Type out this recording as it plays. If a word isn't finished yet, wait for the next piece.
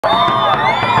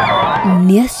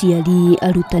Ni aciari,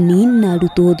 arutani na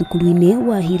arutwo thukuru-ini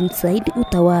wa Hillside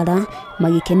Utawala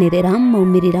magikenerera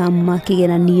maumirira ma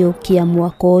kigeranio kia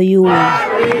mwaka uyu.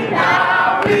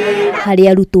 Hari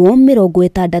arutwo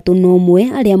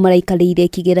 61 aria maraikarĩire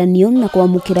kigeranio na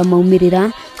kwamũkĩra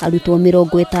maumirira, arutwo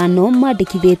 50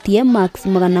 mandĩkithĩtie marks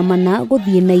 400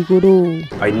 gũthiĩ na igũrũ.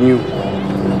 I knew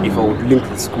if I would link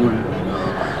the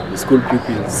school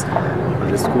pupils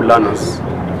and the school learners,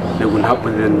 they will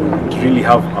happen and really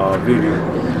have a very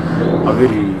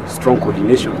strong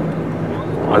coordination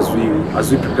as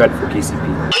we prepared for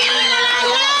KCPE.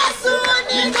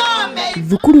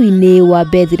 Thukuru-ini wa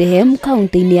Bethlehem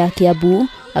kaunti-ini ya Kiambu,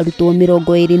 arutwo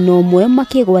 21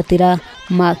 makĩgwatĩra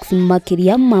marks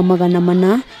makiria ma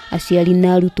 400, aciari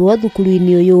na arutwo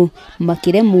thukuru-ini uyu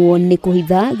makiremwo ni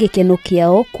kuhitha gikeno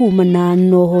kiao kumana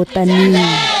na uhotani.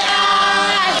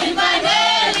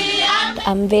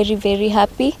 I'm very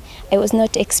happy. I was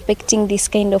not expecting this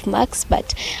kind of marks,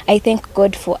 but I thank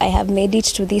God for I have made it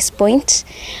to this point.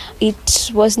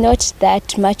 It was not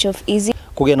that much of easy.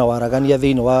 Kugĩa na waragania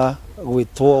thĩinĩ wa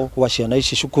gwĩtwo kwa ciana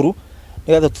ici cukuru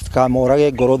nĩgetha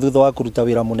tutikamorage ngoro thutha wa kũruta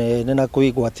wĩra mũnene na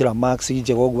kwĩgwatĩra marks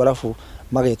njega ũguo arabu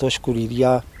magetwo cukuru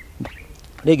iria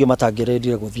rĩngĩ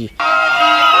matangĩrendire gũthiĩ.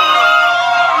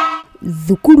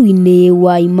 Thukuru-ini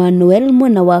wa Emmanuel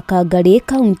mwena wa Kangarĩ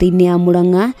kaunti-ini ya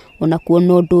Murang'a ona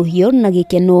kuona ũndũ ũcio na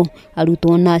gĩkeno,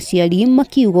 arutwo na aciari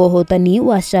makiuga ũhotani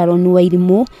wa Sharon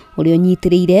Wairimũ ũrĩa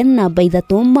ũnyitĩrĩire namba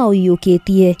 3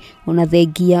 maũiyũkĩtie ona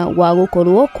thengia wa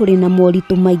gũkorwo kũrĩ na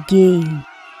moritũ maingĩ.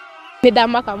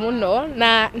 Nĩndamaka mũno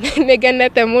na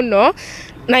nĩngenete mũno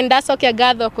na ndacokia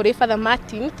ngatho kũrĩ Father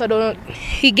Martin tondũ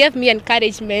he gave me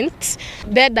encouragement.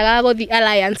 Ndendaga gũthiĩ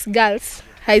Alliance Girls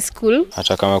High School.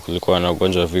 Hata kama kulikuwa na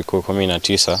ugonjwa viko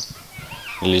 19,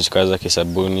 nilijikaza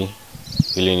kisabuni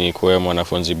ili nikuwe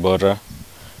mwanafunzi bora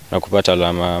na kupata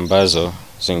alama ambazo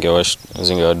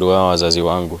zingewadua wazazi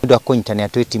wangu. Ndio kunyitania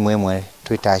twiti mwemwe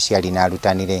twita aciari na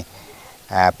arutanire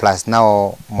plus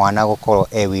now mwana gukoro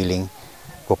willing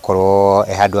gukoro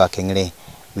hard working.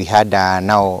 We had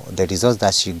now the results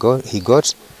that he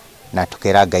got na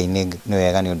tukera Ngai nĩ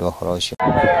wega nĩ ũndũ ũhoro ũcio.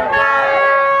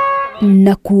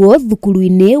 Nakuo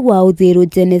thukuru-ini wa Uthiru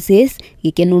Genesis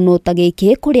gikeno no ta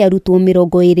gĩkĩ kũrĩ arutwo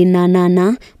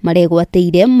 28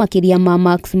 maregwatĩire makiria ma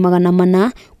marks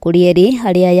 400 kũrĩ erĩ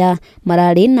harĩ aya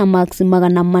mararĩ na marks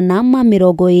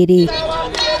 420.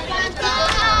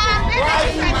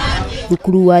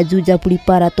 Thukuru wa Juja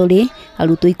Preparatory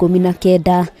arutwo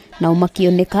 19 nao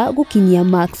makioneka gukinyia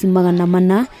marks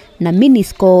 400 na mini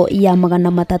score ya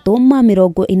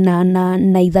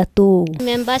 383.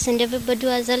 Members and everybody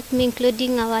was helped me,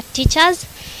 including our teachers,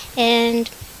 and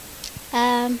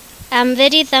I'm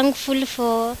very thankful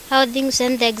for how things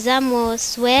went. The exam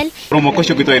was well. Mwaka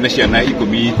kito ina ciana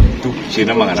 10 tu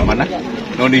ciana 400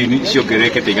 no ni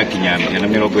ciongerekete igakinya ciana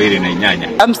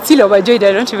 28. I'm still overjoyed.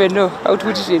 I don't even know how to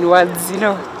put it in words, you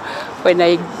know. When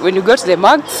you got the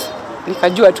marks,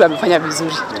 nikajua tu amefanya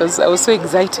vizuri. I was so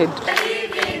excited.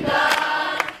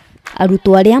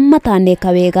 Arutwo aria mataneka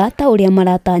wega ta uria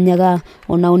maratanyaga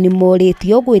onao ni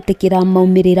moritio gwĩtĩkĩra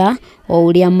maumirira o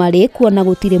uria marĩ kuona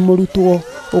gũtirĩ mũrutwo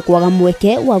ũkwaga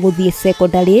mweke wa gũthiĩ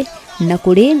secondary na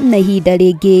kũrĩ na ihinda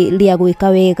rĩngĩ rĩa gwĩka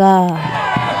wega.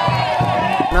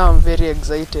 Now I'm very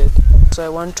excited. So I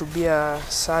want to be a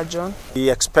surgeon.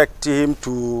 We expect him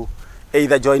to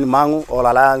either join Mangu or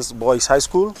Alliance Boys High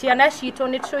School. Ciana citũ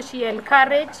nĩ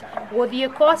encourage gũthiĩ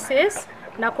courses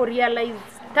na kũrealize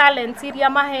talents iria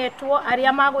mahetwo,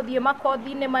 aria magũthiĩ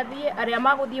makothi-inĩ mathiĩ, aria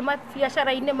magũthiĩ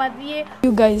biacara-inĩ mathiĩ.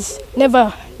 You guys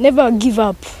never give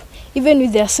up, even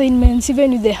with the assignments,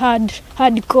 even with the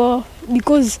hardcore,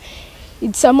 because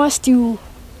it's a must you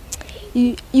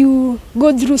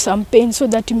go through some pain so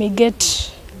that you may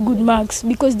get good marks,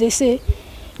 because they say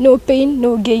no pain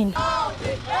no gain.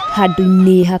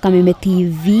 Handũ-inĩ ha Kameme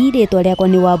TV rĩtwa rĩakwa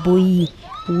nĩ Wambui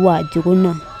wa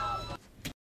Njũgũna.